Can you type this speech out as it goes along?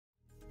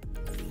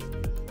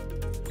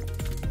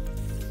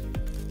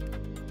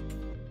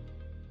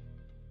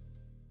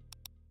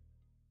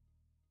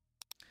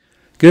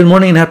Good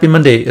morning and happy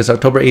Monday. It's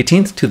October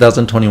 18th,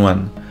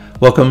 2021.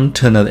 Welcome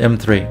to another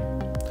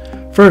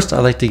M3. First,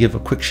 I'd like to give a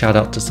quick shout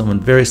out to someone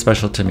very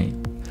special to me.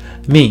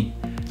 Me,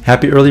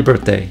 happy early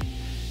birthday.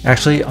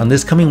 Actually, on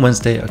this coming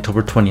Wednesday,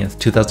 October 20th,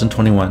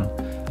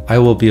 2021, I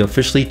will be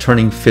officially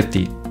turning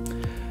 50.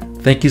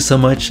 Thank you so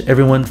much,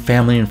 everyone,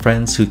 family and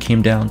friends who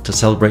came down to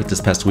celebrate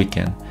this past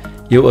weekend.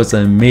 It was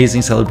an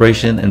amazing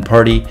celebration and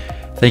party.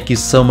 Thank you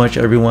so much,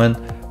 everyone.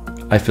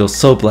 I feel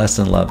so blessed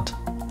and loved.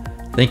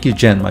 Thank you,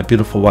 Jen, my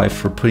beautiful wife,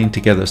 for putting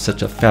together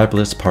such a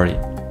fabulous party.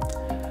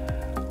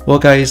 Well,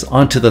 guys,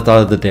 on to the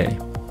thought of the day.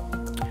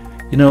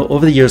 You know,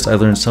 over the years, I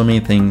learned so many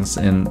things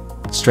and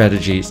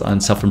strategies on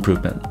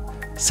self-improvement.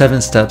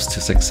 7 steps to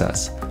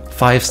success,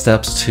 5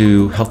 steps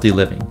to healthy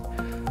living,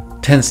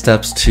 10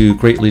 steps to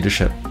great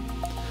leadership.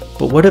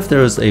 But what if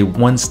there was a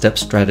 1-step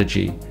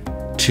strategy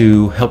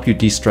to help you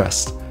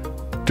de-stress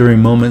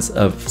during moments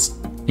of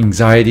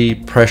anxiety,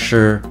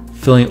 pressure,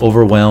 feeling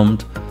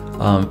overwhelmed,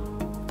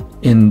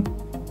 in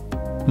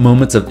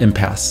moments of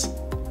impasse?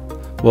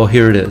 Well,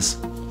 here it is.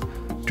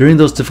 During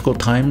those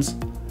difficult times,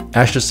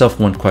 ask yourself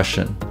one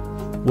question.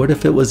 What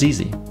if it was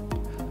easy?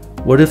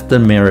 What if the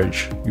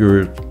marriage,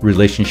 your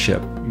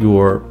relationship,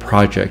 your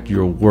project,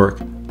 your work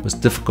was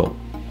difficult?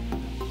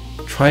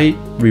 Try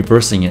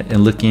reversing it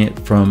and looking at it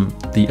from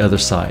the other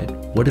side.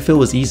 What if it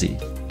was easy?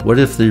 What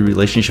if the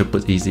relationship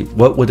was easy?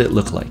 What would it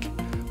look like?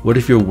 What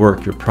if your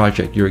work, your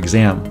project, your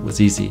exam was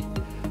easy?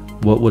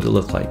 What would it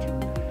look like?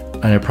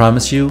 And I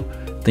promise you,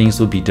 things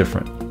will be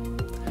different.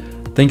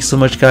 Thanks so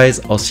much, guys.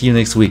 I'll see you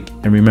next week.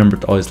 And remember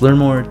to always learn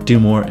more, do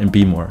more, and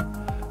be more.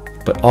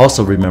 But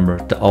also remember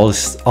to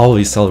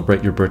always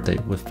celebrate your birthday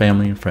with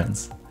family and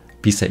friends.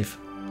 Be safe.